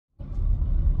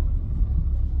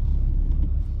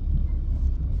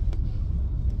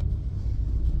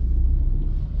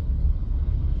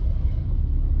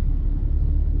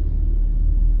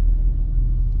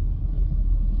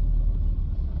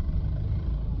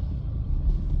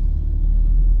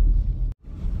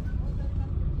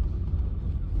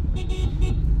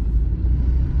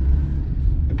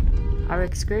Our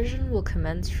excursion will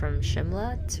commence from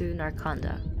Shimla to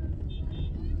Narkanda.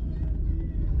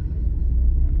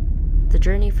 The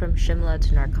journey from Shimla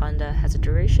to Narkanda has a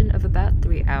duration of about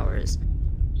 3 hours.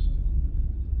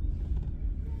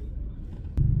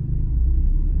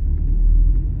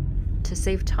 To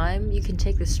save time, you can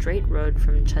take the straight road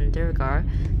from Chandigarh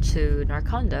to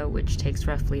Narkanda, which takes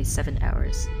roughly 7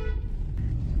 hours.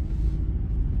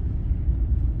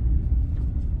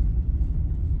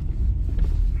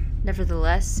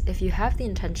 Nevertheless, if you have the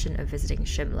intention of visiting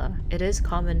Shimla, it is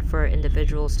common for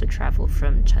individuals to travel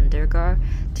from Chandigarh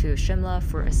to Shimla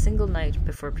for a single night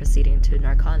before proceeding to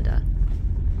Narkanda.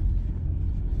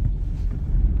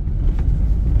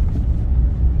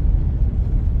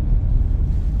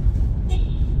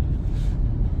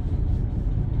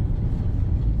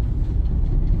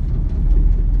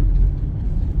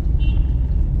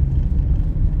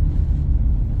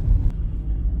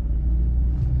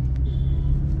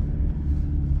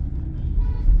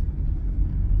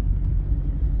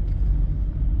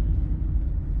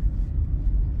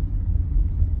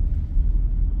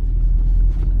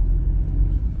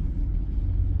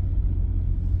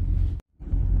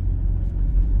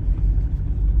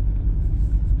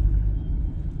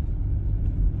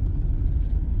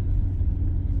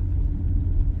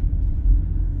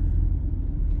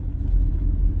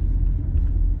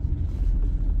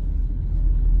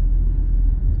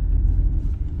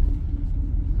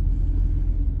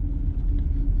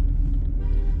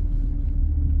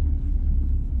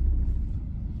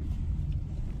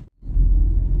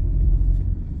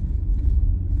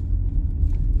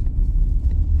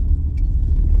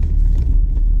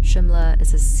 Shimla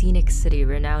is a scenic city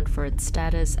renowned for its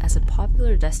status as a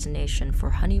popular destination for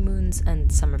honeymoons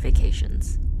and summer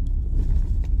vacations.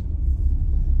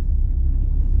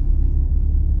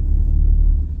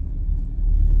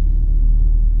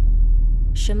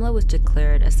 Shimla was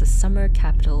declared as the summer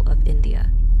capital of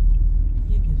India.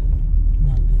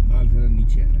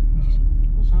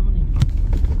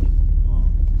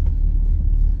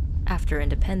 After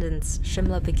independence,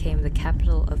 Shimla became the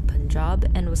capital of Punjab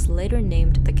and was later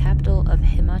named the capital of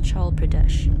Himachal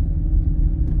Pradesh.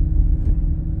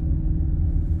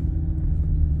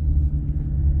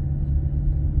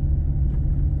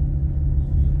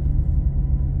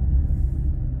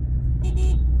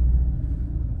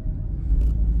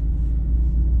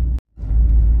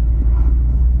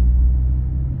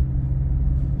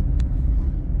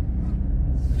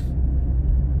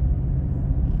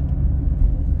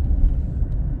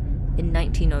 In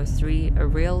 1903, a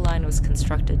rail line was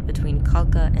constructed between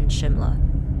Kalka and Shimla.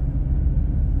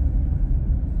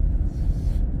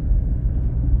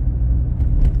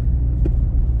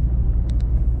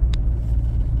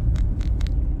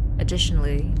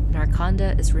 Additionally,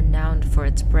 Narkanda is renowned for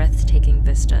its breathtaking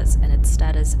vistas and its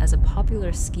status as a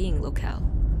popular skiing locale.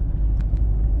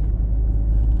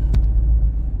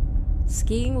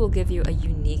 Skiing will give you a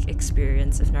unique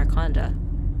experience of Narkanda.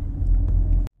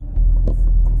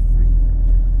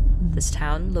 This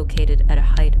town, located at a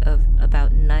height of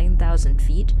about 9,000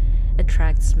 feet,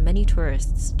 attracts many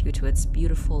tourists due to its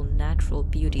beautiful natural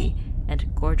beauty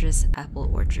and gorgeous apple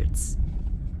orchards.